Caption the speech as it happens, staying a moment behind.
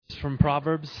from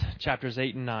Proverbs, chapters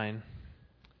 8 and 9,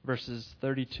 verses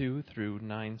 32 through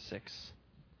 9:6.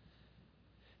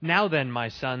 Now then, my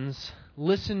sons,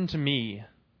 listen to me.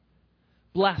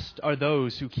 Blessed are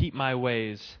those who keep my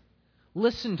ways.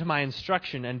 Listen to my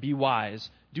instruction and be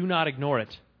wise. Do not ignore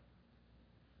it.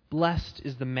 Blessed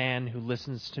is the man who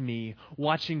listens to me,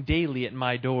 watching daily at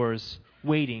my doors,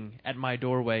 waiting at my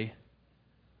doorway.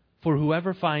 For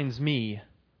whoever finds me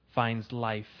finds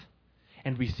life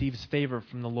and receives favor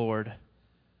from the Lord.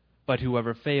 But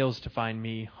whoever fails to find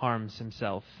me harms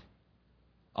himself.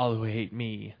 All who hate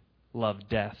me love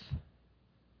death.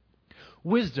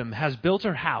 Wisdom has built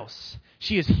her house.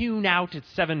 She has hewn out its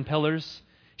 7 pillars.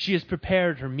 She has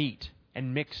prepared her meat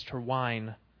and mixed her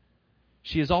wine.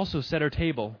 She has also set her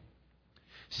table.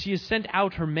 She has sent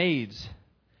out her maids,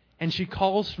 and she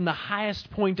calls from the highest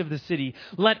point of the city.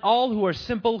 Let all who are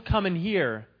simple come and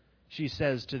hear, she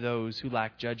says to those who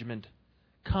lack judgment.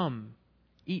 Come,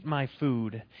 eat my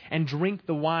food, and drink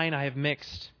the wine I have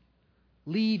mixed.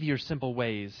 Leave your simple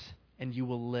ways, and you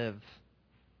will live.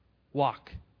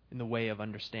 Walk in the way of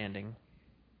understanding.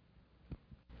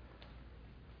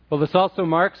 Well, this also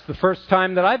marks the first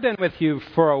time that I've been with you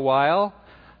for a while.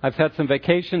 I've had some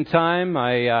vacation time.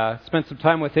 I spent some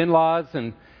time with in-laws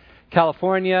in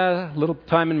California, a little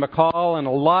time in McCall, and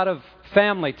a lot of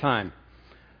family time,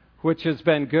 which has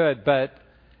been good. But,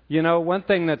 you know, one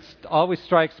thing that always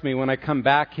strikes me when I come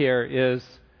back here is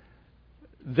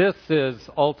this is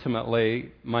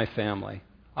ultimately my family.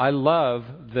 I love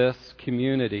this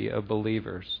community of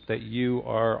believers that you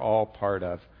are all part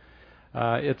of.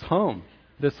 It's home.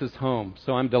 This is home.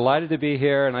 So I'm delighted to be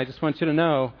here, and I just want you to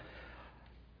know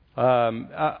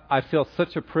I feel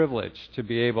such a privilege to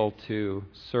be able to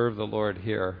serve the Lord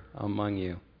here among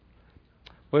you.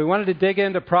 Well, we wanted to dig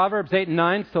into Proverbs 8 and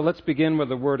 9, so let's begin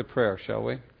with a word of prayer, shall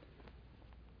we?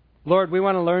 Lord, we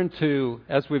want to learn to,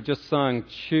 as we've just sung,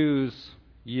 choose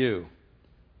you.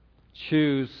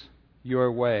 Choose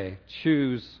your way.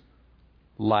 Choose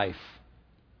life.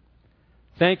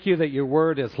 Thank you that your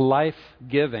word is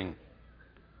life-giving.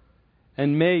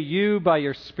 And may you, by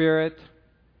your Spirit,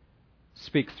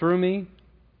 speak through me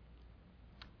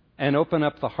and open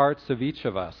up the hearts of each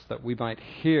of us that we might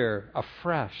hear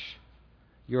afresh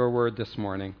your word this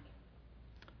morning.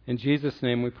 In Jesus'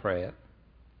 name we pray it.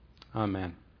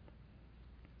 Amen.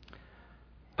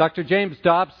 Dr. James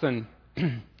Dobson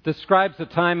describes a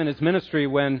time in his ministry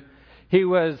when he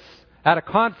was at a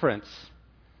conference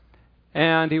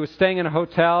and he was staying in a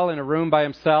hotel in a room by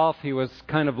himself. He was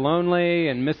kind of lonely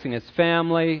and missing his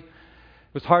family.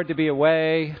 It was hard to be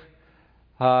away.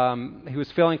 He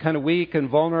was feeling kind of weak and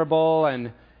vulnerable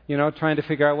and, trying to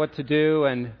figure out what to do.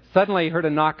 And suddenly he heard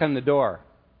a knock on the door.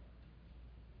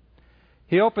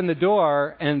 He opened the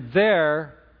door, and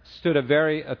there stood a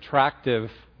very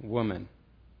attractive woman.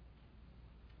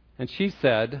 And she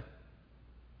said,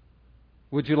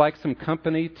 "Would you like some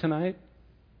company tonight?"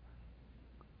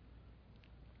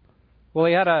 Well,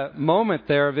 he had a moment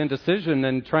there of indecision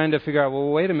and trying to figure out, well,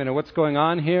 wait a minute, what's going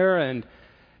on here? And,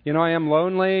 I am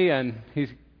lonely, and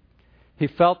he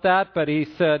felt that, but he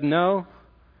said, no,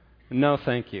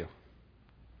 thank you.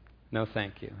 No,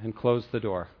 thank you, and closed the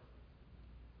door.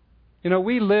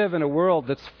 We live in a world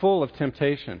that's full of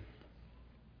temptation.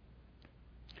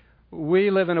 We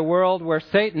live in a world where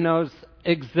Satan knows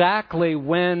exactly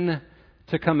when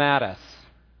to come at us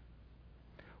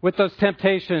with those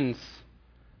temptations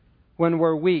when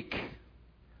we're weak,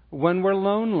 when we're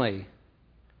lonely,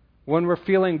 when we're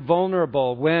feeling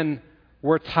vulnerable, when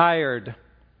we're tired,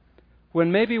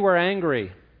 when maybe we're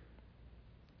angry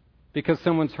because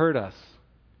someone's hurt us.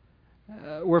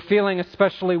 We're feeling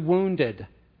especially wounded,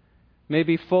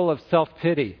 maybe full of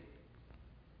self-pity.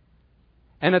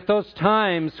 And at those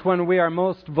times when we are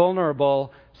most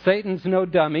vulnerable, Satan's no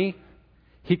dummy.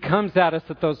 He comes at us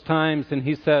at those times and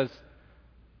he says,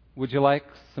 "Would you like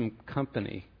some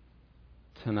company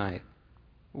tonight?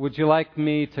 Would you like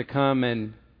me to come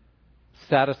and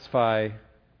satisfy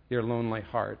your lonely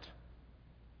heart?"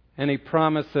 And he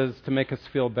promises to make us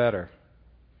feel better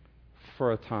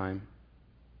for a time.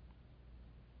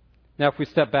 Now, if we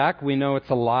step back, we know it's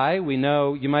a lie. We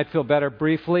know you might feel better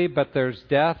briefly, but there's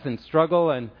death and struggle,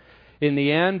 and in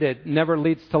the end, it never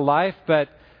leads to life. But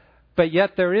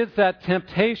yet there is that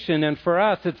temptation, and for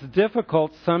us, it's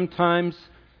difficult sometimes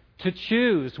to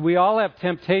choose. We all have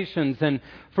temptations, and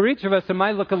for each of us, it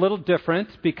might look a little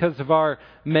different because of our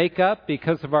makeup,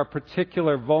 because of our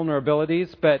particular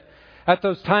vulnerabilities. But at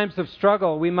those times of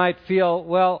struggle, we might feel,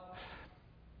 well,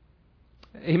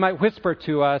 he might whisper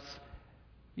to us,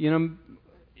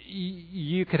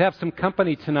 you could have some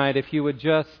company tonight if you would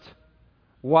just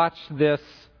watch this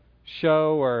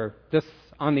show or this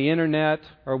on the internet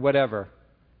or whatever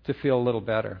to feel a little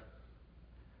better.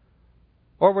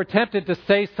 Or we're tempted to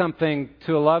say something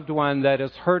to a loved one that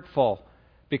is hurtful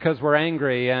because we're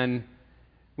angry and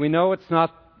we know it's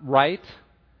not right,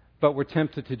 but we're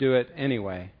tempted to do it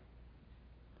anyway.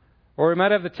 Or we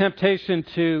might have the temptation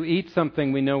to eat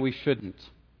something we know we shouldn't,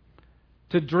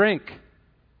 to drink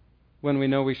when we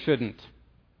know we shouldn't,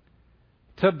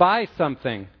 to buy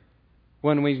something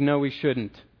when we know we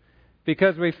shouldn't,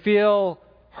 because we feel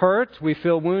hurt, we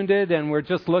feel wounded, and we're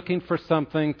just looking for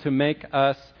something to make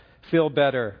us feel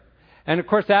better. And of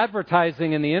course,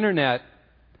 advertising and the internet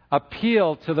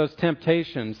appeal to those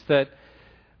temptations that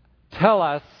tell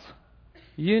us,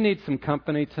 you need some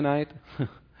company tonight.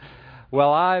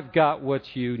 Well, I've got what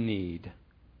you need.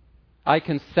 I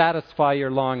can satisfy your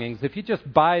longings. If you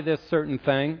just buy this certain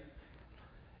thing,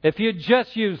 if you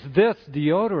just use this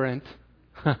deodorant,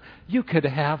 you could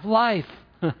have life.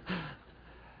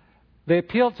 They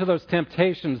appeal to those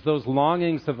temptations, those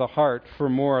longings of the heart for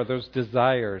more, those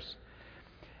desires.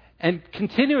 And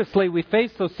continuously we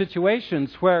face those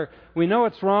situations where we know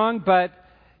it's wrong, but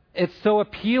it's so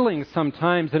appealing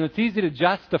sometimes, and it's easy to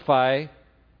justify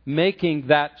making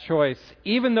that choice,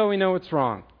 even though we know it's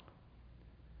wrong,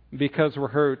 because we're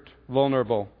hurt,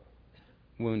 vulnerable,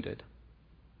 wounded.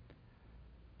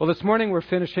 Well, this morning we're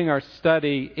finishing our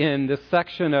study in this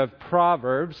section of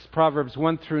Proverbs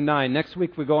 1 through 9. Next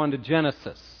week we go on to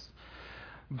Genesis.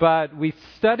 But we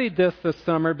studied this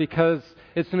summer because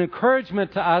it's an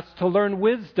encouragement to us to learn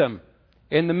wisdom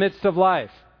in the midst of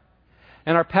life.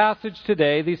 And our passage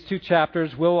today, these two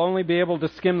chapters, we'll only be able to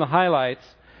skim the highlights.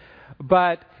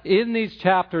 But in these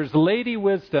chapters, Lady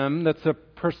Wisdom, that's a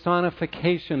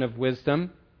personification of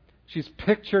wisdom, she's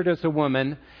pictured as a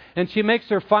woman, and she makes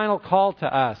her final call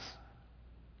to us.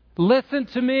 Listen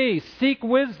to me, seek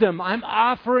wisdom. I'm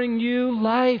offering you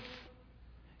life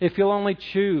if you'll only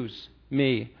choose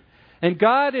me. And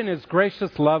God, in His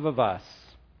gracious love of us,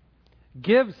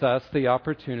 gives us the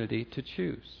opportunity to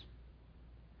choose.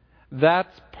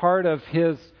 That's part of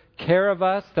His care of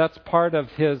us. That's part of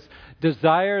His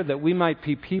desire that we might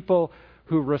be people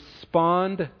who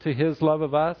respond to His love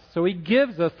of us. So He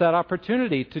gives us that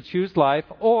opportunity to choose life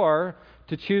or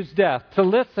to choose death. To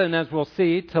listen, as we'll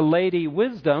see, to Lady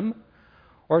Wisdom,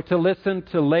 or to listen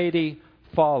to Lady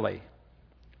Folly,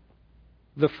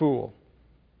 the fool.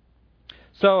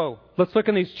 So let's look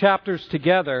in these chapters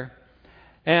together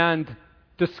and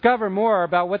discover more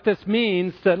about what this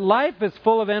means, that life is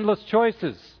full of endless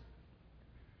choices.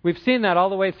 We've seen that all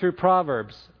the way through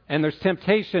Proverbs. And there's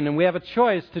temptation, and we have a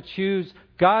choice to choose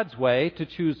God's way, to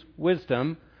choose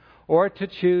wisdom, or to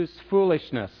choose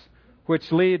foolishness,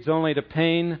 which leads only to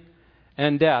pain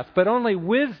and death. But only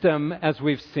wisdom, as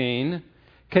we've seen,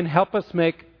 can help us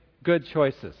make good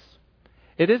choices.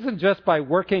 It isn't just by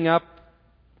working up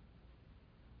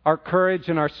our courage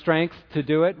and our strength to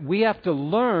do it. We have to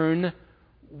learn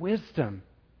wisdom.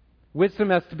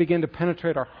 Wisdom has to begin to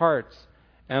penetrate our hearts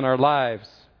and our lives.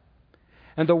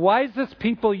 And the wisest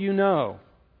people you know,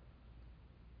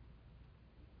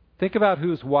 think about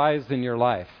who's wise in your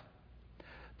life.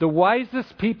 The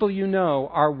wisest people you know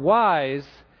are wise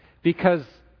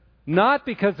not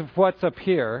because of what's up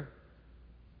here,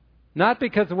 not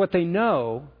because of what they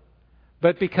know,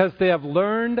 but because they have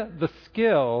learned the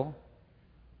skill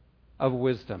of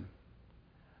wisdom.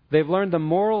 They've learned the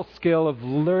moral skill of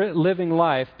living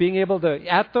life, being able to,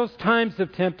 at those times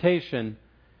of temptation,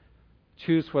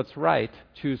 choose what's right,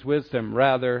 choose wisdom,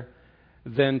 rather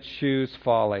than choose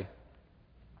folly.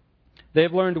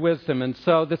 They've learned wisdom, and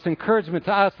so this encouragement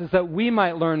to us is that we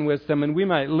might learn wisdom and we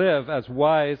might live as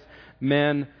wise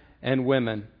men and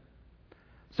women.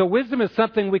 So wisdom is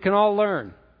something we can all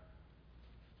learn,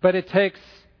 but it takes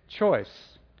choice.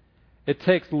 It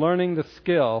takes learning the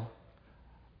skill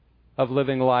of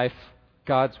living life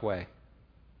God's way.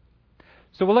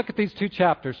 So we'll look at these two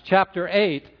chapters. Chapter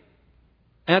 8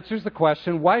 answers the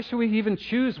question, why should we even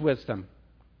choose wisdom?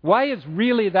 Why is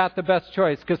really that the best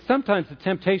choice? Because sometimes the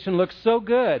temptation looks so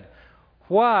good.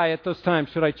 Why at those times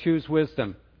should I choose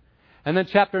wisdom? And then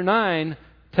chapter 9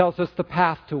 tells us the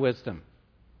path to wisdom.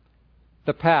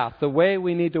 The path, the way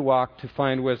we need to walk to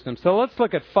find wisdom. So let's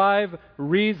look at 5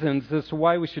 reasons as to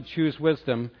why we should choose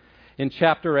wisdom in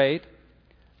chapter 8.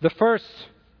 The first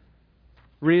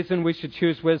reason we should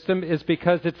choose wisdom is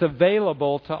because it's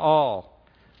available to all.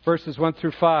 Verses 1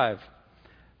 through 5.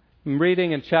 I'm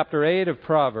reading in chapter 8 of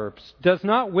Proverbs. Does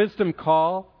not wisdom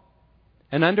call,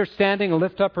 and understanding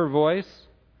lift up her voice?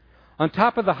 On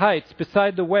top of the heights,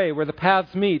 beside the way where the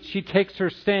paths meet, she takes her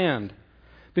stand.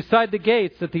 Beside the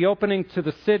gates, at the opening to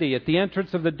the city, at the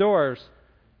entrance of the doors,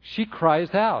 she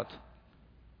cries out.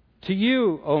 To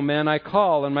you, O men, I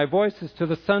call, and my voice is to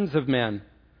the sons of men.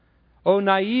 O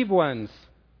naive ones,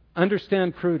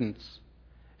 understand prudence.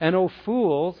 And O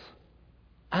fools,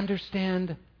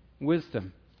 understand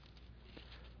wisdom.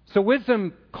 So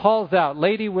wisdom calls out,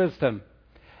 Lady Wisdom.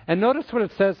 And notice what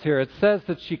it says here. It says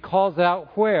that she calls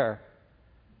out where?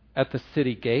 At the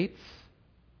city gates,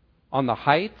 on the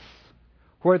heights,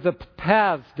 where the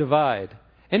paths divide.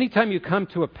 Anytime you come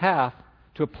to a path,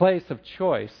 to a place of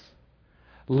choice,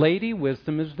 Lady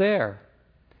Wisdom is there.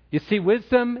 You see,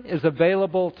 wisdom is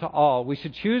available to all. We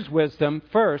should choose wisdom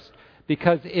first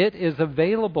because it is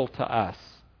available to us.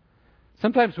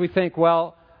 Sometimes we think,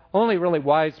 well, only really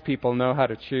wise people know how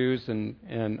to choose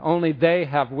and only they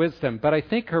have wisdom. But I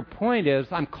think her point is,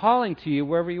 I'm calling to you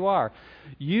wherever you are.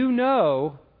 You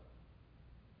know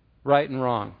right and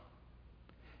wrong.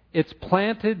 It's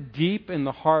planted deep in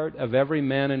the heart of every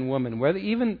man and woman,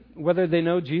 whether they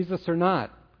know Jesus or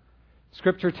not.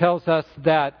 Scripture tells us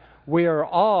that we are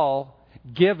all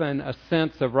given a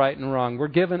sense of right and wrong. We're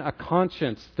given a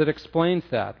conscience that explains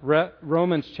that.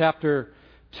 Romans chapter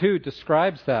 2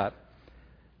 describes that.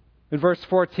 In verse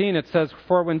 14 it says,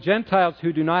 For when Gentiles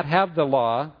who do not have the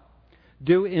law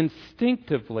do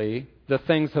instinctively the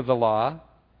things of the law,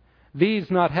 these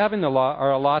not having the law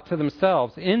are a law to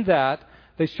themselves, in that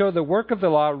they show the work of the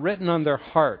law written on their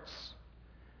hearts,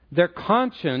 their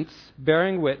conscience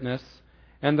bearing witness,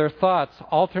 and their thoughts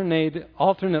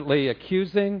alternately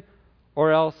accusing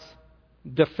or else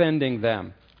defending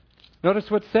them. Notice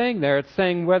what's saying there. It's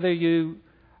saying whether you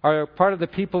are part of the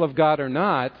people of God or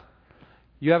not,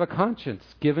 you have a conscience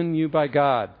given you by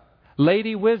God.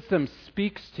 Lady Wisdom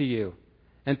speaks to you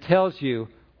and tells you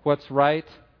what's right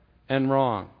and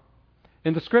wrong.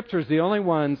 In the Scriptures, the only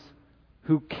ones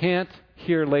who can't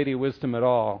hear Lady Wisdom at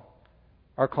all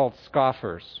are called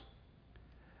scoffers.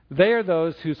 They are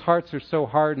those whose hearts are so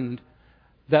hardened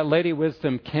that Lady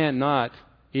Wisdom cannot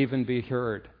even be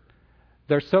heard.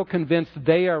 They're so convinced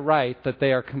they are right that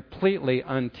they are completely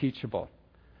unteachable.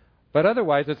 But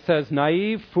otherwise it says,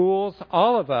 naive fools,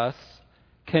 all of us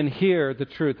can hear the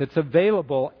truth. It's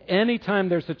available anytime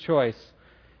there's a choice,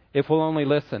 if we'll only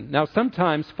listen. Now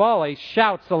sometimes folly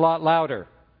shouts a lot louder,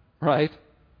 right?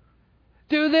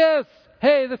 Do this!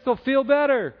 Hey, this will feel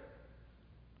better!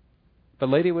 But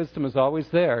Lady Wisdom is always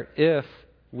there if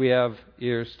we have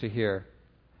ears to hear.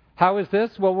 How is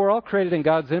this? Well, we're all created in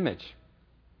God's image.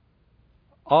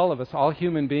 All of us, all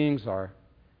human beings are.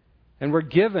 And we're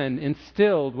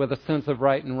instilled with a sense of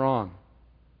right and wrong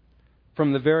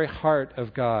from the very heart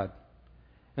of God.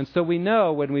 And so we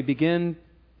know when we begin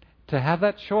to have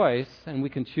that choice and we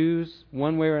can choose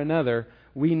one way or another,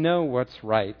 we know what's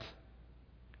right.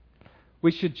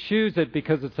 We should choose it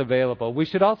because it's available. We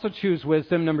should also choose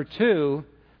wisdom, number 2,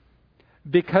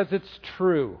 because it's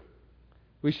true.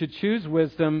 We should choose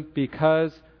wisdom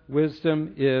because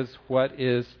wisdom is what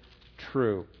is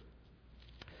true.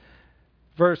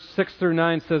 Verse 6 through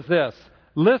 9 says this,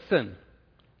 Listen,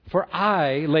 for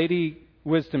I, Lady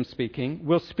Wisdom speaking,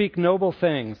 will speak noble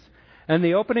things, and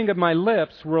the opening of my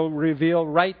lips will reveal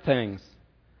right things.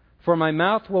 For my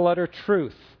mouth will utter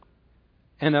truth,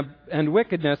 and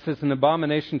wickedness is an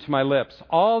abomination to my lips.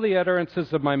 All the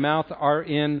utterances of my mouth are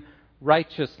in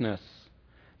righteousness.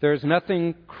 There is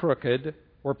nothing crooked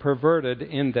or perverted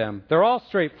in them. They're all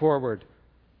straightforward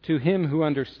to him who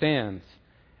understands,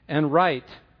 and right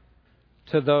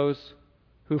to those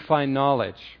who find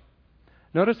knowledge.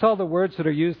 Notice all the words that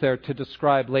are used there to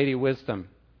describe Lady Wisdom.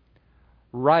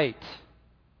 Right,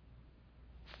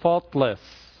 faultless,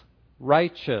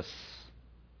 righteous,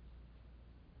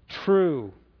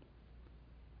 true,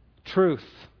 truth,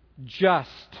 just,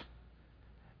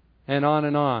 and on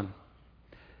and on.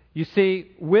 You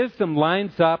see, wisdom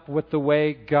lines up with the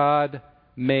way God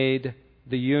made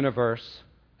the universe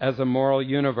as a moral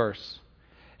universe.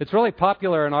 It's really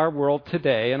popular in our world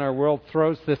today, and our world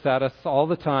throws this at us all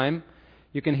the time.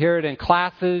 You can hear it in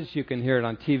classes, you can hear it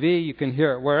on TV, you can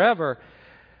hear it wherever,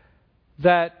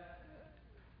 that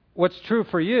what's true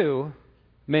for you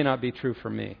may not be true for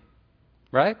me.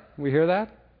 Right? We hear that?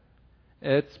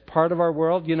 It's part of our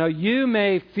world. You know, you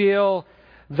may feel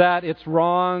that it's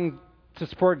wrong to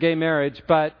support gay marriage,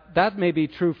 but that may be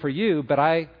true for you, but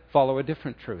I follow a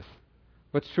different truth.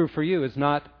 What's true for you is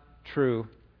not true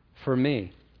for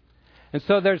me. And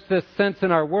so there's this sense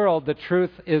in our world that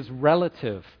truth is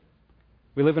relative.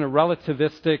 We live in a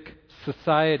relativistic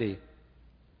society.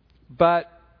 But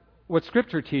what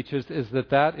Scripture teaches is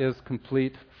that is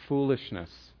complete foolishness.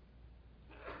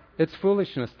 It's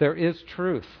foolishness. There is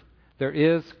truth. There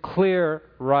is clear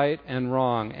right and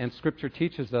wrong, and Scripture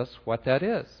teaches us what that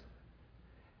is.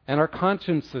 And our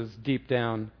consciences deep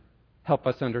down help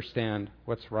us understand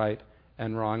what's right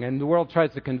and wrong. And the world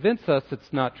tries to convince us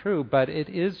it's not true, but it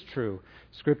is true.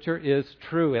 Scripture is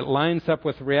true. It lines up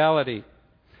with reality.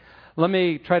 Let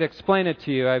me try to explain it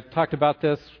to you. I've talked about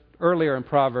this earlier in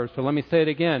Proverbs, but let me say it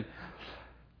again.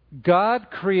 God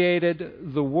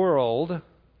created the world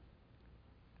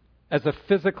as a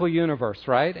physical universe,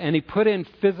 right? And He put in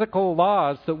physical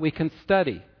laws that we can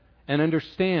study and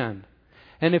understand.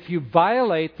 And if you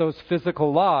violate those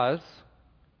physical laws,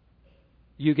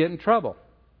 you get in trouble.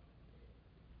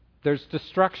 There's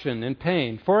destruction and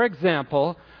pain. For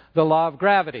example, the law of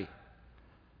gravity.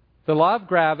 The law of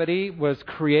gravity was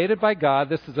created by God.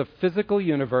 This is a physical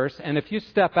universe. And if you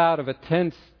step out of a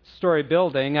 10-story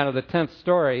building, out of the 10th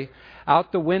story,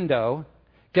 out the window,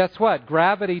 guess what?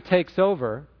 Gravity takes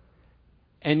over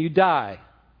and you die.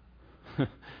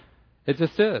 It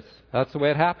just is. That's the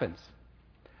way it happens.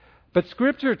 But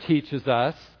Scripture teaches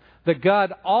us that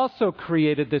God also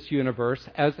created this universe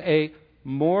as a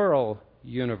moral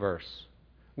universe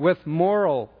with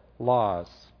moral laws.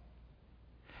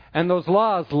 And those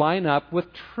laws line up with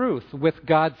truth, with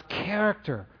God's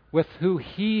character, with who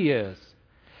He is.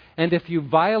 And if you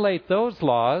violate those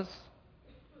laws,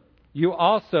 you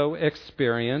also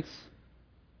experience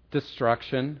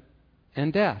destruction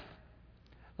and death.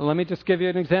 Well, let me just give you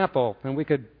an example, and we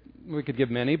could give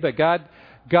many, but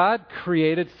God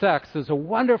created sex as a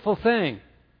wonderful thing.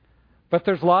 But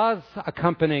there's laws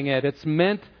accompanying it. It's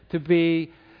meant to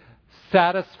be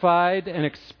satisfied and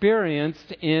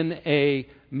experienced in a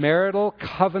marital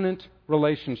covenant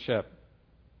relationship.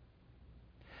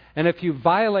 And if you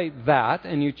violate that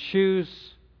and you choose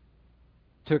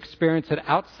to experience it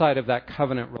outside of that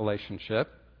covenant relationship,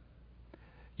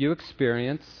 you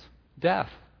experience death,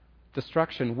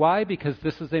 destruction. Why? Because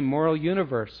this is a moral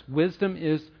universe. Wisdom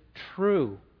is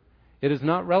true. It is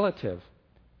not relative.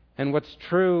 And what's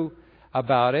true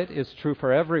about it is true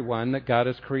for everyone that God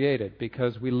has created,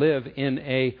 because we live in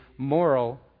a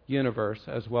moral universe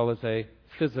as well as a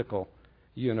physical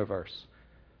universe.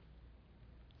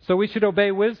 So we should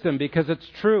obey wisdom because it's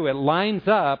true. It lines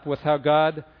up with how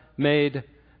God made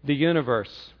the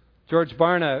universe. George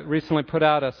Barna recently put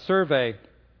out a survey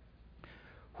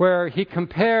where he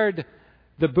compared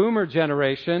the boomer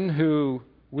generation, who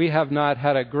we have not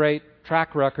had a great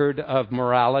track record of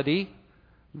morality,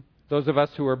 those of us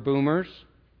who are boomers,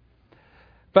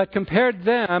 but compared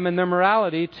them and their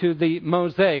morality to the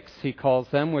mosaics, he calls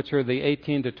them, which are the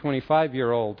 18 to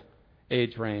 25-year-old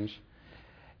age range.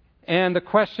 And the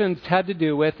questions had to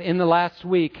do with, in the last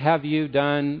week, have you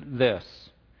done this?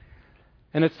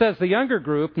 And it says the younger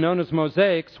group, known as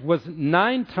mosaics, was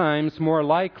 9 times more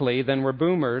likely than were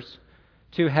boomers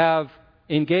to have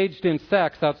engaged in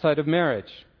sex outside of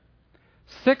marriage.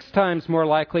 6 times more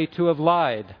likely to have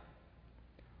lied.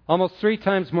 Almost 3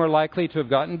 times more likely to have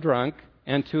gotten drunk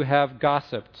and to have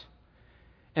gossiped.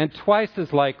 And twice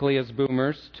as likely as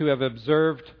boomers to have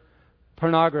observed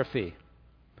pornography.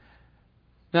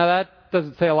 Now that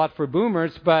doesn't say a lot for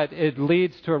boomers, but it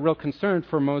leads to a real concern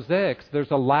for mosaics.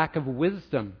 There's a lack of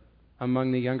wisdom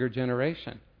among the younger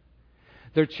generation.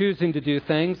 They're choosing to do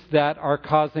things that are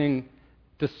causing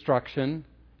destruction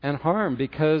and harm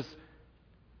because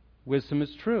wisdom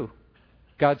is true.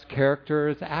 God's character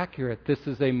is accurate. This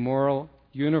is a moral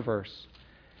universe.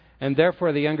 And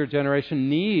therefore the younger generation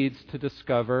needs to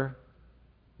discover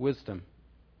wisdom,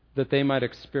 that they might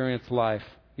experience life.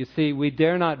 You see, we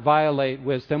dare not violate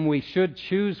wisdom. We should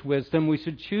choose wisdom. We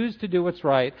should choose to do what's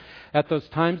right at those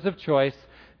times of choice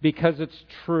because it's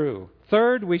true.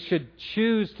 Third, we should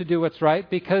choose to do what's right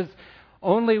because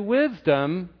only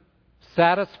wisdom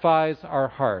satisfies our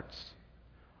hearts.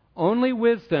 Only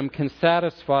wisdom can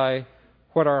satisfy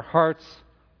what our hearts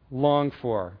long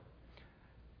for.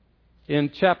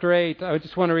 In chapter 8, I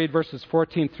just want to read verses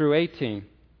 14 through 18.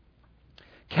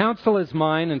 Counsel is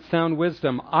mine and sound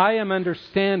wisdom. I am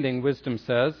understanding, wisdom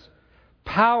says.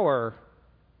 Power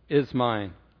is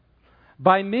mine.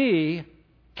 By me,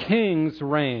 kings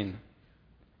reign,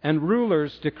 and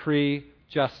rulers decree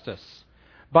justice.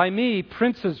 By me,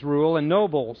 princes rule and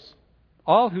nobles,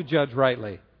 all who judge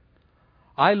rightly.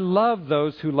 I love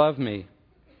those who love me,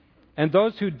 and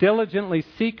those who diligently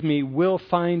seek me will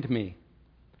find me.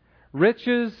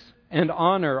 Riches and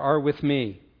honor are with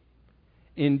me,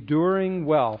 enduring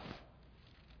wealth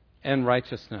and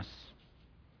righteousness.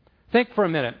 Think for a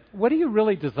minute. What do you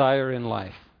really desire in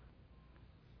life?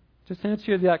 Just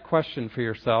answer that question for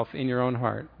yourself in your own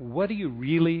heart. What do you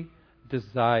really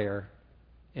desire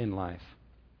in life?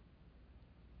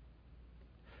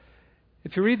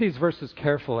 If you read these verses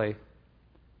carefully,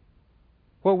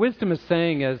 what wisdom is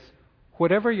saying is,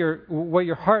 what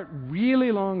your heart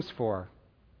really longs for,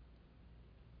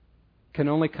 can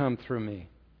only come through me.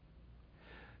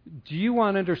 Do you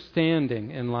want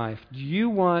understanding in life? Do you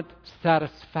want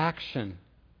satisfaction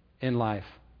in life?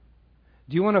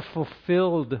 Do you want a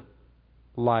fulfilled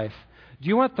life? Do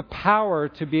you want the power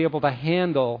to be able to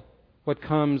handle what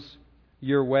comes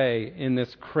your way in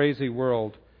this crazy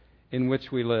world in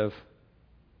which we live?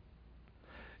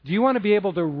 Do you want to be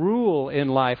able to rule in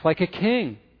life like a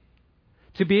king?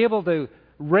 To be able to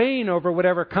reign over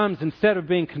whatever comes instead of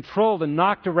being controlled and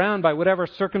knocked around by whatever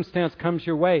circumstance comes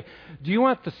your way? Do you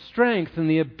want the strength and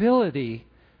the ability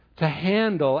to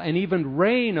handle and even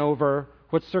reign over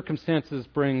what circumstances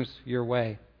brings your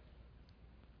way?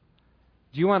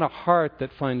 Do you want a heart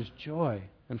that finds joy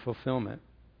and fulfillment?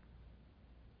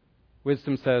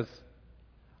 Wisdom says,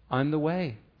 I'm the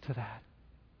way to that.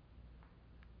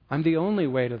 I'm the only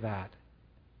way to that.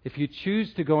 If you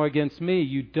choose to go against me,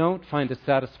 you don't find a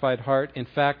satisfied heart. In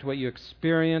fact, what you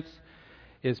experience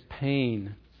is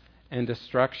pain and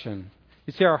destruction.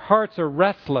 You see, our hearts are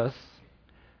restless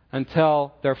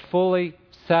until they're fully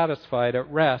satisfied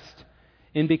at rest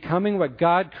in becoming what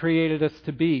God created us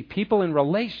to be. People in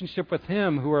relationship with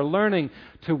Him who are learning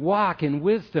to walk in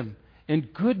wisdom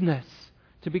and goodness,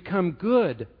 to become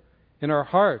good in our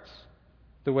hearts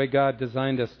the way God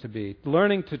designed us to be.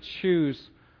 Learning to choose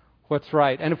what's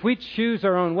right. And if we choose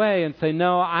our own way and say,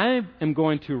 no, I am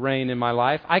going to reign in my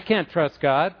life, I can't trust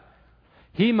God.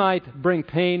 He might bring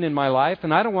pain in my life,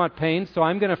 and I don't want pain, so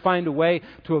I'm going to find a way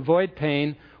to avoid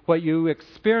pain. What you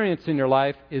experience in your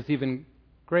life is even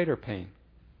greater pain.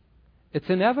 It's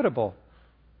inevitable,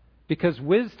 because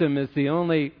wisdom is the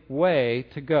only way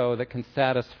to go that can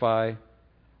satisfy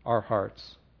our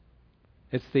hearts.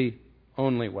 It's the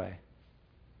only way.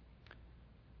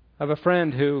 I have a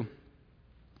friend who,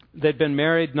 they'd been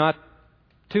married not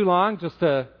too long, just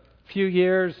a few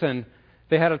years, and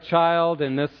they had a child,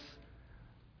 and this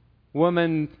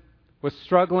woman was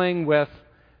struggling with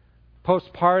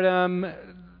postpartum,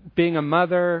 being a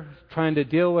mother, trying to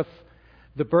deal with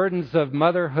the burdens of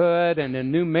motherhood and a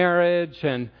new marriage,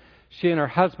 and she and her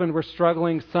husband were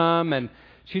struggling some, and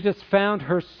she just found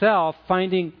herself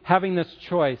having this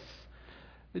choice.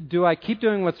 Do I keep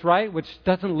doing what's right, which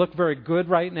doesn't look very good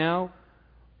right now?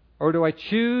 Or do I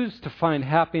choose to find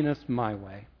happiness my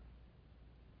way?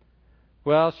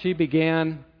 Well, she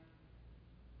began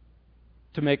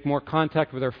to make more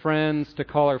contact with her friends, to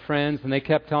call her friends, and they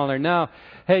kept telling her, no,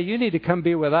 hey, you need to come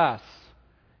be with us.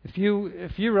 If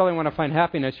you really want to find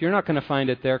happiness, you're not going to find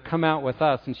it there. Come out with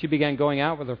us. And she began going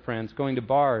out with her friends, going to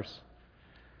bars,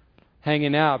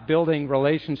 hanging out, building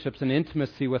relationships and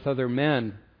intimacy with other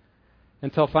men.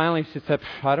 Until finally she said,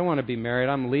 I don't want to be married.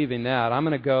 I'm leaving that. I'm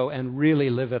going to go and really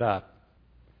live it up.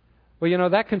 Well,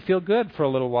 that can feel good for a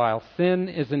little while. Sin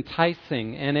is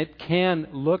enticing, and it can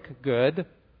look good.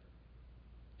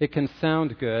 It can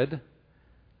sound good.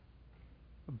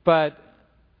 But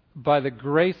by the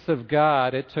grace of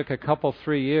God, it took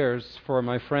 3 years for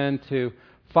my friend to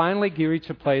finally reach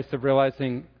a place of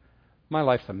realizing, my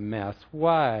life's a mess.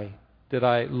 Why did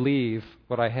I leave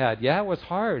what I had? Yeah, it was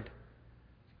hard.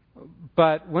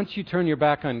 But once you turn your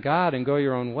back on God and go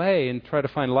your own way and try to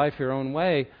find life your own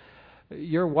way,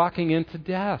 you're walking into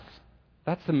death.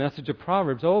 That's the message of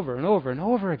Proverbs over and over and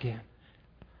over again.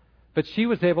 But she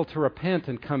was able to repent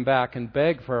and come back and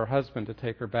beg for her husband to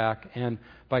take her back, and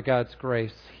by God's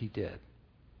grace, he did.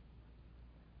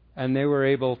 And they were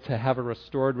able to have a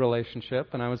restored relationship,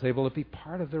 and I was able to be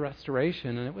part of the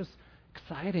restoration, and it was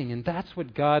exciting, and that's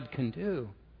what God can do.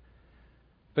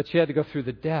 But she had to go through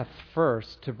the death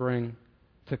first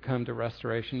to come to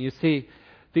restoration. You see,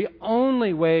 the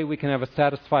only way we can have a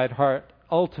satisfied heart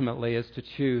ultimately is to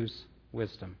choose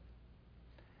wisdom.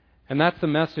 And that's the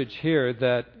message here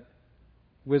that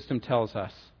wisdom tells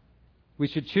us. We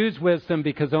should choose wisdom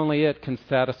because only it can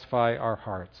satisfy our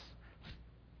hearts.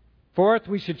 Fourth,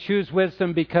 we should choose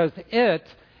wisdom because it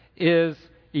is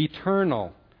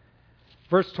eternal.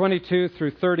 Verse 22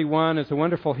 through 31 is a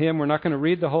wonderful hymn. We're not going to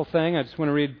read the whole thing. I just want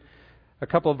to read a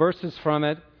couple of verses from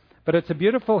it. But it's a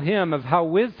beautiful hymn of how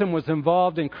wisdom was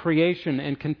involved in creation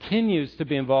and continues to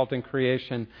be involved in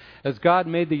creation as God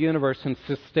made the universe and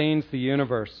sustains the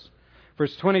universe.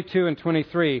 Verse 22 and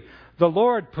 23, the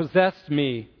Lord possessed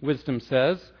me, wisdom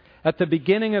says, at the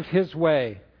beginning of His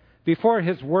way, before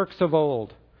His works of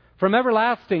old. From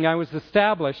everlasting I was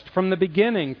established, from the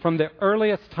beginning, from the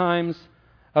earliest times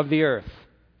of the earth.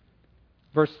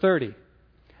 Verse 30,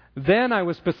 then I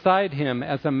was beside Him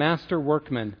as a master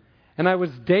workman, and I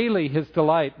was daily His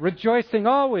delight, rejoicing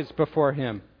always before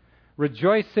Him,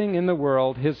 rejoicing in the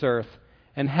world, His earth,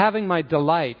 and having my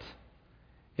delight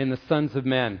in the sons of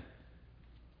men.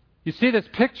 You see this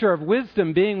picture of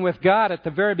wisdom being with God at the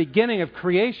very beginning of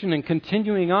creation and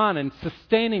continuing on and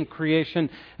sustaining creation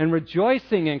and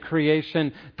rejoicing in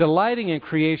creation, delighting in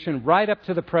creation right up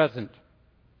to the present.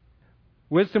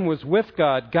 Wisdom was with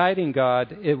God, guiding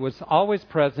God. It was always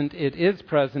present, it is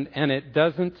present, and it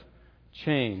doesn't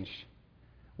change.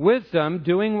 Wisdom,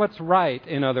 doing what's right,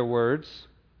 in other words,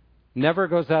 never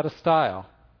goes out of style.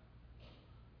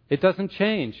 It doesn't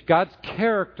change. God's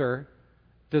character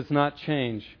does not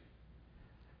change.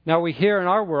 Now we hear in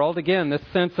our world, again, this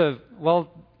sense of,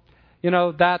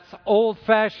 that's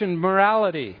old-fashioned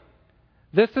morality.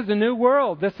 This is a new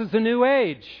world. This is a new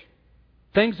age.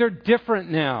 Things are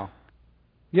different now.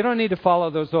 You don't need to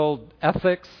follow those old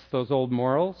ethics, those old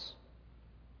morals.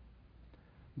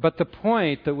 But the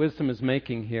point that wisdom is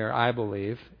making here, I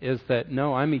believe, is that,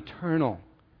 no, I'm eternal.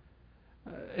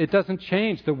 It doesn't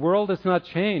change. The world has not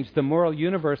changed. The moral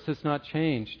universe has not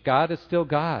changed. God is still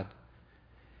God.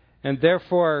 And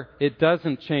therefore, it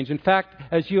doesn't change. In fact,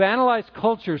 as you analyze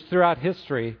cultures throughout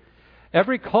history,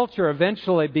 every culture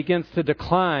eventually begins to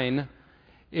decline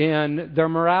in their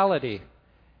morality.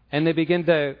 And they begin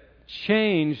to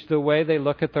change the way they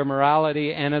look at their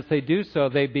morality. And as they do so,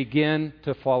 they begin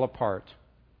to fall apart.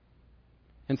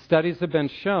 And studies have been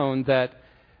shown that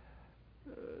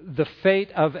the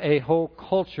fate of a whole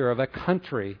culture, of a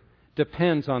country,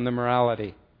 depends on the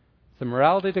morality. If the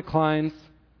morality declines,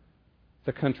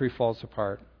 the country falls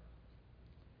apart.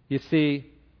 You see,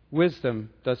 wisdom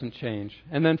doesn't change.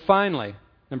 And then finally,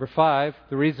 number 5,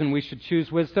 the reason we should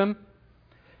choose wisdom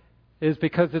is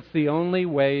because it's the only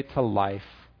way to life.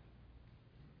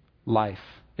 Life.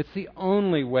 It's the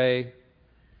only way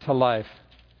to life.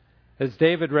 As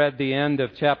David read the end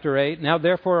of chapter 8, "Now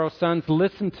therefore, O sons,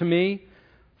 listen to me,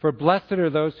 for blessed are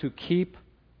those who keep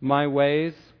my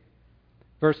ways."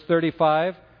 Verse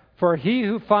 35, "For he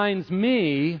who finds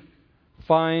me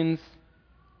finds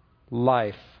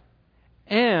life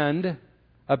and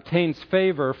obtains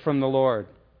favor from the Lord.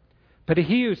 But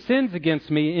he who sins against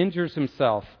me injures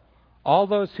himself. All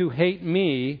those who hate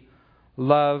me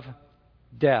love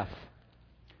death."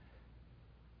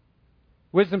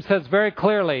 Wisdom says very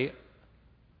clearly,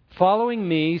 following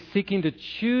me, seeking to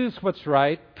choose what's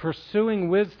right, pursuing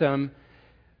wisdom,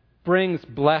 brings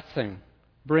blessing,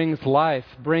 brings life,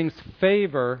 brings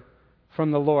favor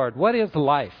from the Lord. What is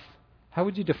life? How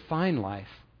would you define life?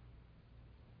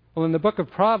 Well, in the book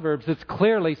of Proverbs, it's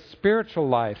clearly spiritual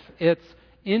life. It's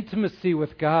intimacy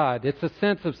with God. It's a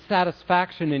sense of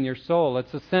satisfaction in your soul.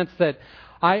 It's a sense that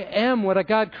I am what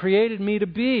God created me to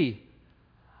be.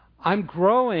 I'm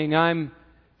growing. I'm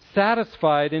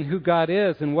satisfied in who God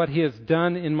is and what He has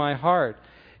done in my heart.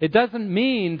 It doesn't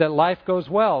mean that life goes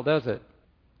well, does it?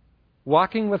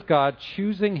 Walking with God,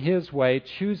 choosing His way,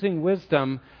 choosing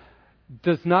wisdom,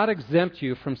 does not exempt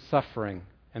you from suffering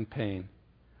and pain.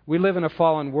 We live in a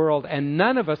fallen world, and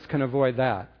none of us can avoid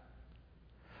that.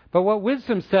 But what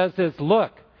wisdom says is,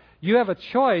 look, you have a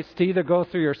choice to either go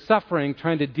through your suffering,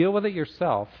 trying to deal with it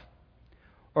yourself,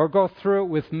 or go through it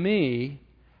with me,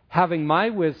 having my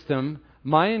wisdom,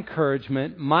 my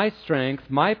encouragement, my strength,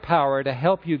 my power to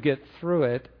help you get through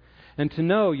it, and to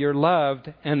know you're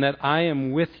loved and that I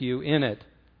am with you in it.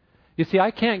 You see,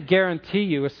 I can't guarantee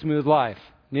you a smooth life.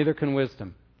 Neither can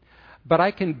wisdom. But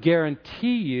I can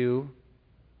guarantee you,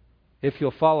 if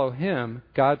you'll follow Him,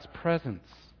 God's presence,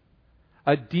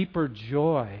 a deeper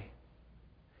joy,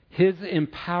 His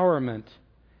empowerment,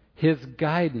 His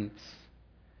guidance,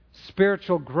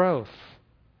 spiritual growth,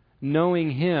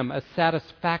 knowing Him, a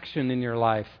satisfaction in your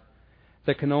life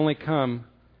that can only come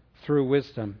through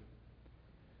wisdom.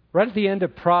 Right at the end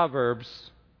of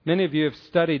Proverbs, many of you have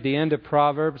studied the end of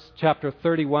Proverbs, chapter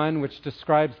 31, which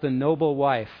describes the noble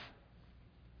wife,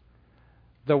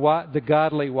 the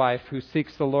godly wife who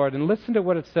seeks the Lord. And listen to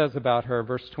what it says about her,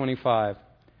 verse 25.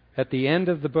 At the end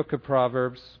of the book of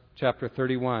Proverbs, chapter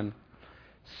 31.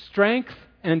 "Strength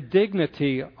and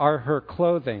dignity are her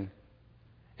clothing,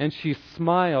 and she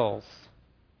smiles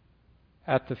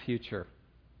at the future."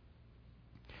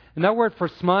 And that word for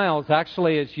smiles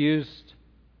actually is used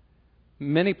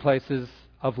many places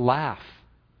of laugh.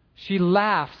 She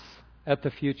laughs at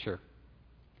the future.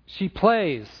 She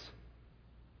plays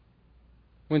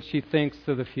when she thinks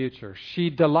of the future. She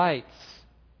delights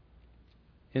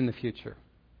in the future.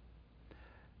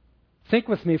 Think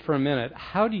with me for a minute.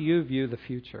 How do you view the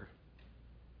future?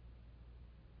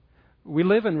 We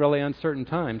live in really uncertain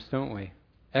times, don't we?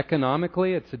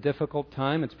 Economically, it's a difficult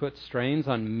time. It's put strains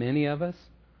on many of us.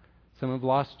 Some have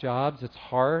lost jobs. It's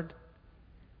hard.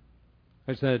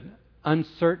 There's an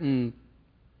uncertain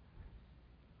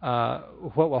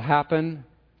what will happen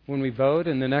when we vote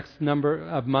in the next number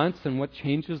of months and what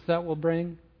changes that will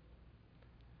bring.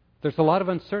 There's a lot of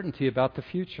uncertainty about the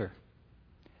future.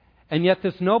 And yet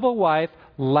this noble wife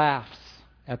laughs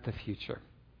at the future.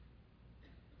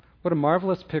 What a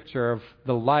marvelous picture of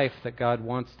the life that God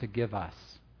wants to give us.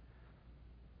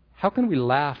 How can we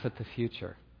laugh at the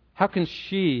future? How can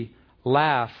she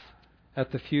laugh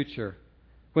at the future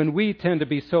when we tend to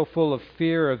be so full of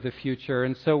fear of the future,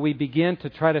 and so we begin to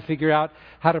try to figure out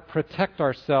how to protect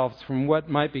ourselves from what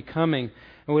might be coming,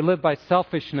 and we live by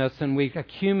selfishness and we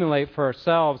accumulate for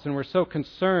ourselves, and we're so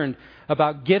concerned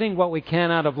about getting what we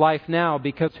can out of life now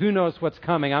because who knows what's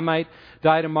coming. I might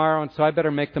die tomorrow, and so I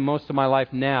better make the most of my life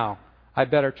now. I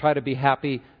better try to be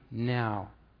happy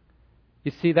now.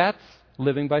 You see, that's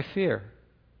living by fear.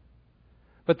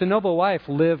 But the noble wife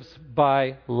lives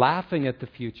by laughing at the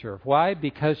future. Why?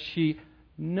 Because she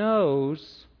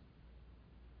knows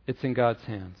it's in God's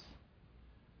hands.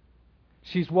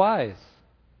 She's wise.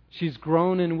 She's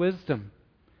grown in wisdom.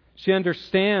 She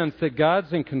understands that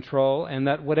God's in control and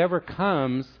that whatever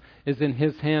comes is in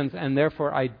His hands, and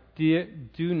therefore I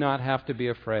do not have to be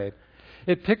afraid.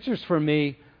 It pictures for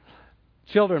me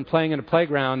children playing in a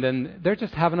playground, and they're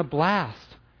just having a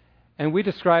blast. And we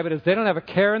describe it as they don't have a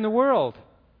care in the world.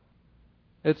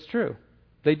 It's true.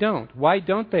 They don't. Why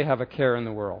don't they have a care in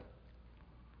the world?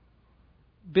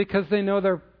 Because they know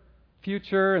their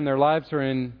future and their lives are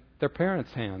in their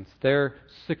parents' hands. They're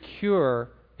secure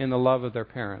in the love of their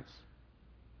parents.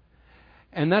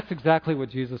 And that's exactly what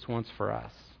Jesus wants for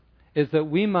us, is that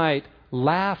we might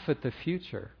laugh at the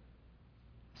future,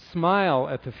 smile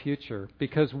at the future,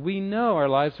 because we know our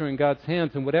lives are in God's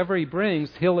hands, and whatever He brings,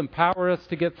 He'll empower us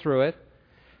to get through it.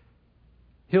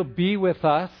 He'll be with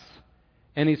us.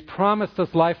 And He's promised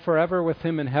us life forever with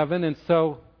Him in heaven. And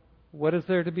so, what is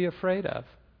there to be afraid of?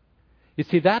 You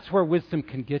see, that's where wisdom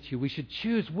can get you. We should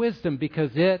choose wisdom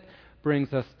because it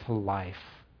brings us to life,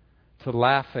 to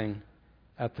laughing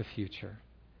at the future.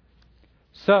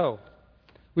 So,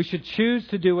 we should choose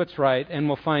to do what's right, and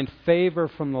we'll find favor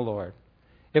from the Lord.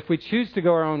 If we choose to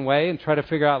go our own way and try to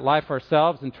figure out life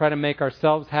ourselves and try to make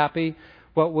ourselves happy,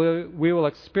 what we will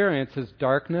experience is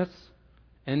darkness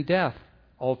and death.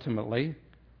 Ultimately,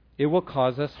 it will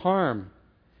cause us harm.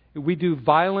 We do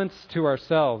violence to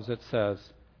ourselves, it says.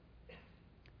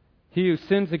 He who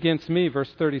sins against me, verse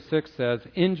 36 says,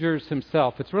 injures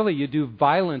himself. It's really you do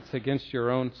violence against your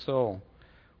own soul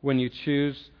when you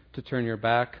choose to turn your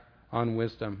back on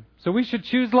wisdom. So we should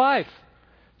choose life.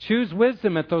 Choose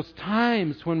wisdom at those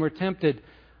times when we're tempted.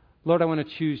 Lord, I want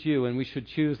to choose you, and we should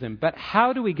choose Him. But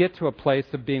how do we get to a place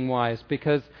of being wise?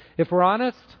 Because if we're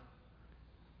honest,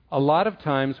 a lot of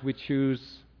times we choose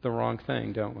the wrong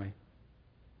thing, don't we?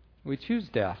 We choose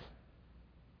death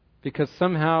because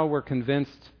somehow we're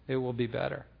convinced it will be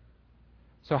better.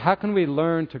 So how can we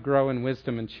learn to grow in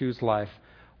wisdom and choose life?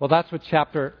 Well, that's what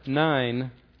chapter 9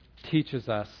 teaches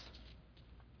us.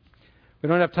 We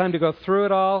don't have time to go through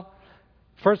it all.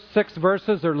 First 6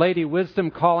 verses are Lady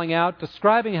Wisdom calling out,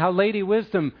 describing how Lady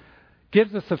Wisdom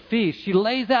gives us a feast. She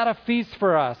lays out a feast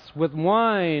for us with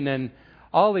wine and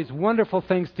all these wonderful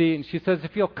things to eat. And she says,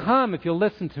 if you'll come, if you'll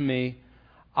listen to me,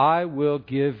 I will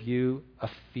give you a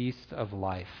feast of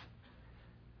life.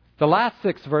 The last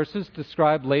 6 verses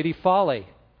describe Lady Folly.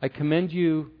 I commend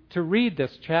you to read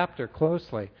this chapter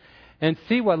closely and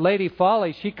see what Lady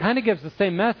Folly, she kind of gives the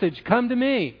same message, come to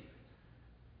me.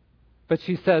 But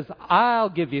she says, I'll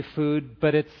give you food,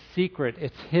 but it's secret,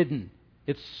 it's hidden,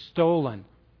 it's stolen.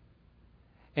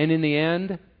 And in the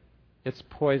end, it's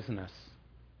poisonous.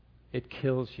 It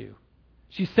kills you.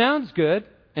 She sounds good,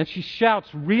 and she shouts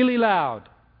really loud.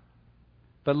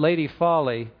 But Lady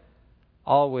Folly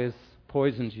always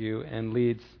poisons you and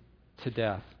leads to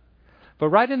death. But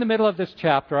right in the middle of this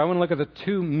chapter, I want to look at the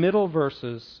 2 middle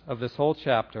verses of this whole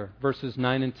chapter, verses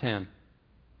 9 and 10.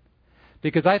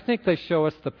 Because I think they show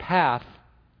us the path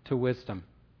to wisdom.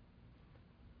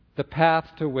 The path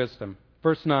to wisdom.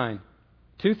 Verse 9.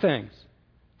 2 things.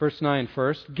 Verse 9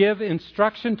 first. Give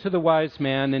instruction to the wise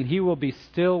man, and he will be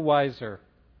still wiser.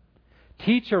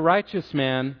 Teach a righteous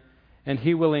man, and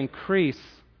he will increase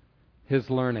his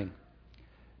learning.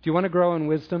 Do you want to grow in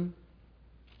wisdom?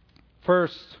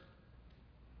 First,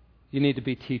 you need to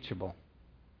be teachable.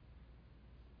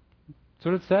 That's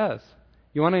what it says.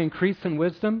 You want to increase in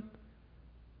wisdom?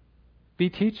 Be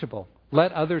teachable.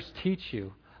 Let others teach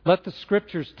you. Let the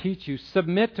Scriptures teach you.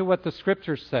 Submit to what the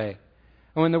Scriptures say.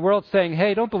 And when the world's saying,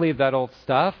 hey, don't believe that old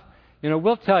stuff,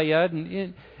 we'll tell you,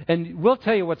 and we'll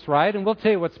tell you what's right, and we'll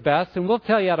tell you what's best, and we'll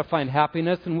tell you how to find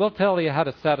happiness, and we'll tell you how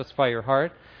to satisfy your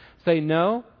heart. Say,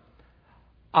 no,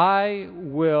 I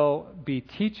will be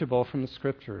teachable from the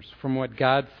Scriptures, from what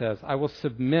God says. I will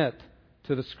submit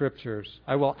to the Scriptures.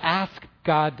 I will ask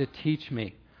God to teach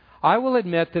me. I will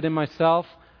admit that in myself,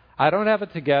 I don't have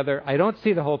it together. I don't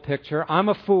see the whole picture. I'm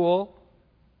a fool.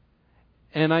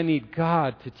 And I need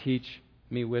God to teach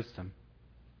me wisdom.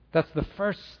 That's the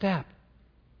first step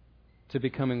to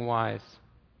becoming wise.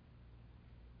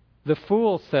 The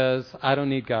fool says, I don't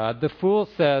need God. The fool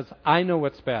says, I know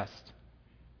what's best.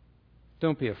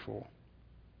 Don't be a fool.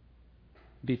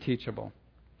 Be teachable.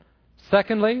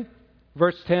 Secondly,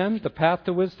 verse 10, the path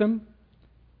to wisdom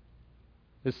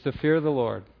is to fear the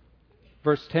Lord.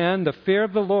 Verse 10, the fear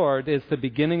of the Lord is the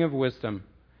beginning of wisdom,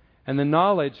 and the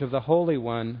knowledge of the Holy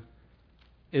One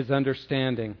is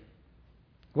understanding.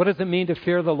 What does it mean to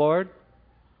fear the Lord?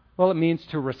 Well, it means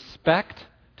to respect,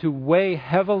 to weigh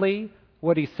heavily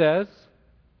what He says.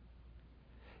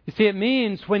 You see, it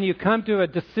means when you come to a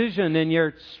decision and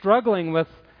you're struggling with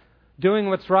doing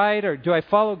what's right, or do I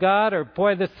follow God, or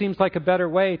boy, this seems like a better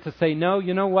way, to say, no,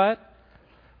 you know what?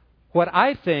 What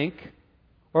I think,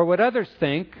 or what others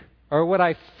think, or what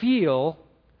I feel,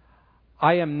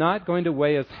 I am not going to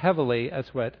weigh as heavily as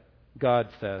what God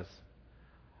says.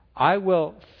 I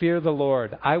will fear the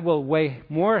Lord. I will weigh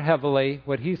more heavily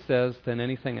what He says than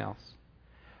anything else.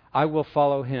 I will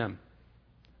follow Him.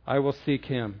 I will seek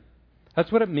Him.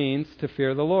 That's what it means to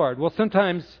fear the Lord. Well,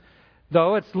 sometimes,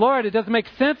 though, it's, Lord, it doesn't make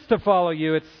sense to follow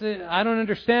you. I don't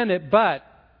understand it, but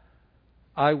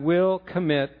I will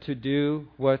commit to do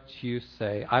what you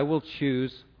say. I will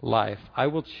choose life. I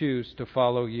will choose to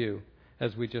follow you,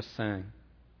 as we just sang.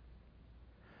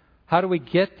 How do we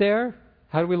get there?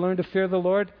 How do we learn to fear the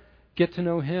Lord? Get to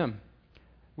know Him.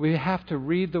 We have to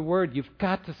read the Word. You've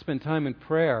got to spend time in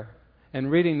prayer and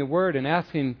reading the Word and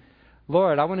asking,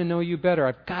 Lord, I want to know you better.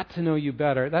 I've got to know you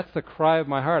better. That's the cry of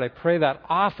my heart. I pray that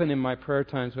often in my prayer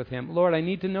times with Him. Lord, I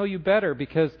need to know you better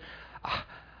because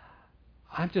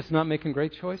I'm just not making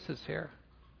great choices here.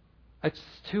 I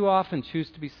just too often choose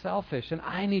to be selfish, and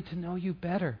I need to know you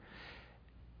better.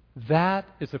 That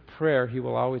is a prayer He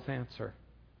will always answer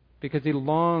because He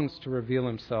longs to reveal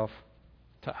Himself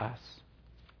to us.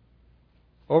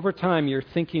 Over time, your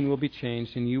thinking will be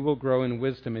changed, and you will grow in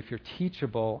wisdom if you're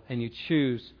teachable and you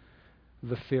choose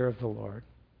the fear of the Lord.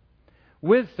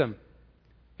 Wisdom,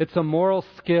 it's a moral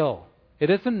skill. It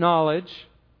isn't knowledge.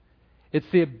 It's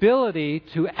the ability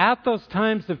to, at those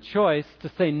times of choice,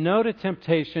 to say no to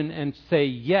temptation and say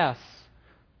yes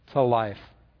to life.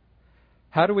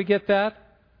 How do we get that?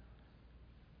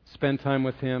 Spend time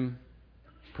with Him,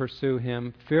 pursue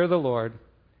Him, fear the Lord,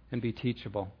 and be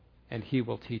teachable, and He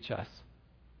will teach us.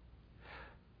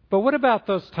 But what about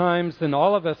those times, and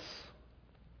all of us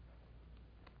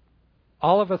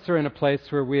are in a place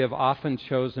where we have often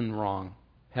chosen wrong,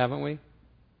 haven't we?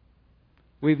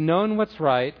 We've known what's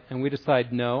right, and we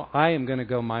decide, no, I am going to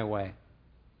go my way.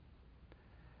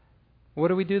 What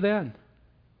do we do then?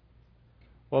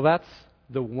 Well, that's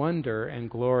the wonder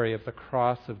and glory of the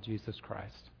cross of Jesus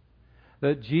Christ.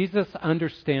 That Jesus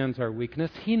understands our weakness.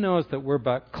 He knows that we're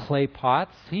but clay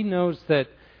pots. He knows that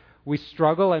we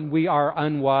struggle and we are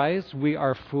unwise. We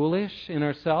are foolish in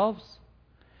ourselves.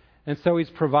 And so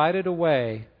He's provided a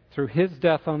way through His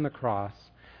death on the cross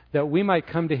that we might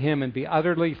come to Him and be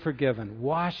utterly forgiven,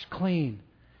 washed clean,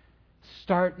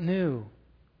 start new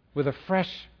with a fresh,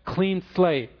 clean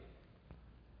slate,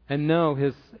 and know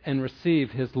His and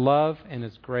receive His love and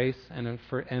His grace and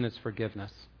His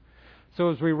forgiveness. So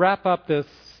as we wrap up this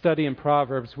study in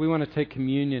Proverbs, we want to take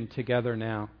communion together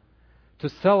now to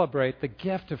celebrate the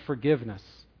gift of forgiveness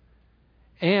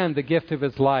and the gift of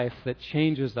His life that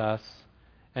changes us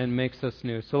and makes us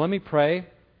new. So let me pray,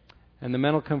 and the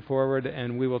men will come forward,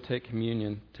 and we will take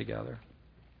communion together.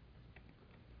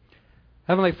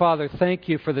 Heavenly Father, thank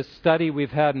You for the study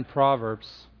we've had in Proverbs.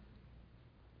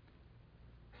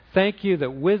 Thank You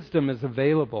that wisdom is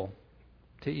available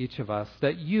to each of us,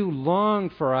 that You long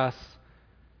for us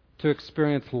to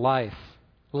experience life,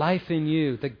 life in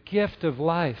You, the gift of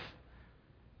life.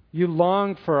 You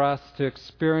long for us to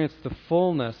experience the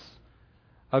fullness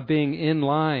of being in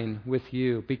line with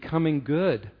You, becoming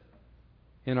good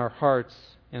in our hearts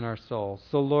and our souls.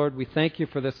 So, Lord, we thank You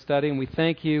for this study, and we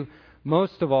thank You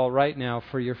most of all right now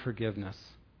for Your forgiveness,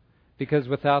 because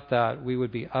without that, we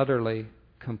would be utterly,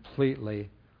 completely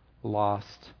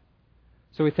lost.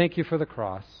 So we thank You for the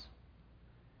cross,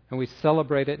 and we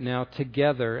celebrate it now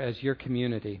together as Your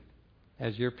community,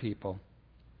 as Your people.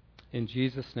 In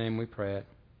Jesus' name we pray it.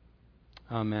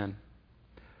 Amen.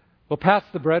 We'll pass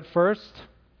the bread first.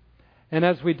 And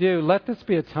as we do, let this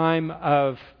be a time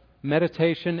of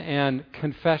meditation and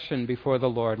confession before the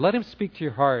Lord. Let Him speak to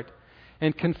your heart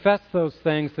and confess those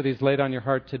things that He's laid on your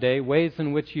heart today, ways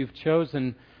in which you've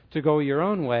chosen to go your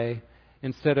own way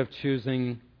instead of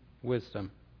choosing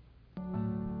wisdom.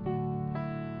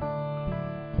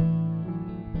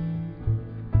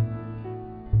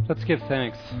 Let's give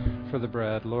thanks for the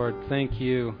bread. Lord, thank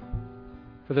you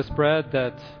for this bread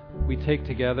that we take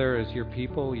together as your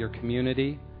people, your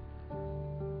community,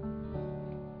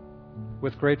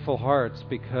 with grateful hearts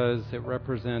because it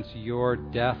represents your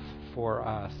death for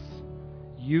us.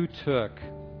 You took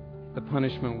the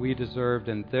punishment we deserved,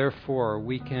 and therefore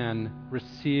we can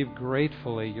receive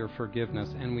gratefully your forgiveness,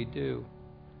 and we do.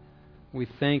 We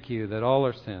thank you that all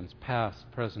our sins, past,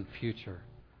 present, future,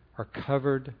 are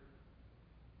covered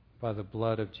by the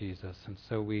blood of Jesus. And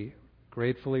so we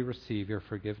gratefully receive your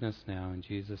forgiveness now in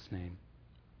Jesus' name.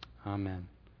 Amen.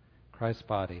 Christ's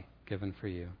body given for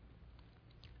you.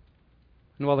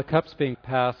 And while the cup's being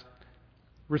passed,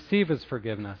 receive his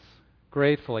forgiveness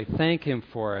gratefully. Thank him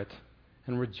for it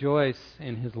and rejoice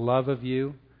in his love of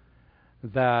you,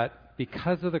 that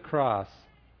because of the cross,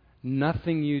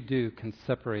 nothing you do can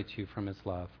separate you from his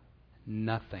love.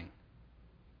 Nothing.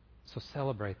 So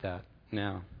celebrate that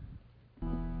now.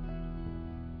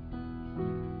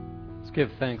 Let's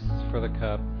give thanks for the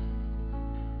cup.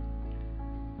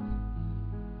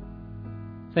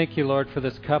 Thank you, Lord, for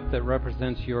this cup that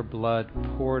represents your blood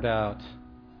poured out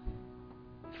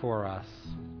for us.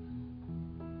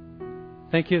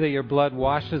 Thank you that your blood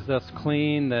washes us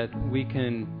clean, that we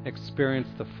can experience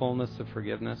the fullness of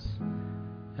forgiveness.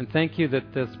 And thank you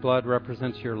that this blood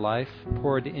represents your life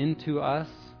poured into us,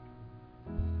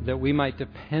 that we might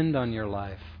depend on your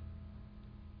life,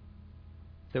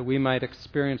 that we might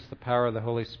experience the power of the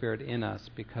Holy Spirit in us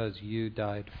because you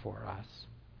died for us.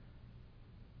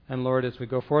 And Lord, as we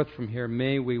go forth from here,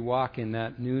 may we walk in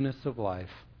that newness of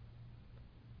life,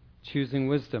 choosing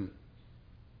wisdom,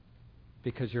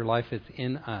 because your life is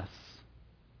in us.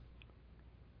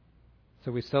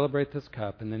 So we celebrate this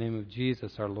cup in the name of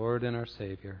Jesus, our Lord and our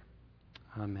Savior.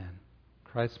 Amen.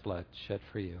 Christ's blood shed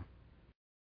for you.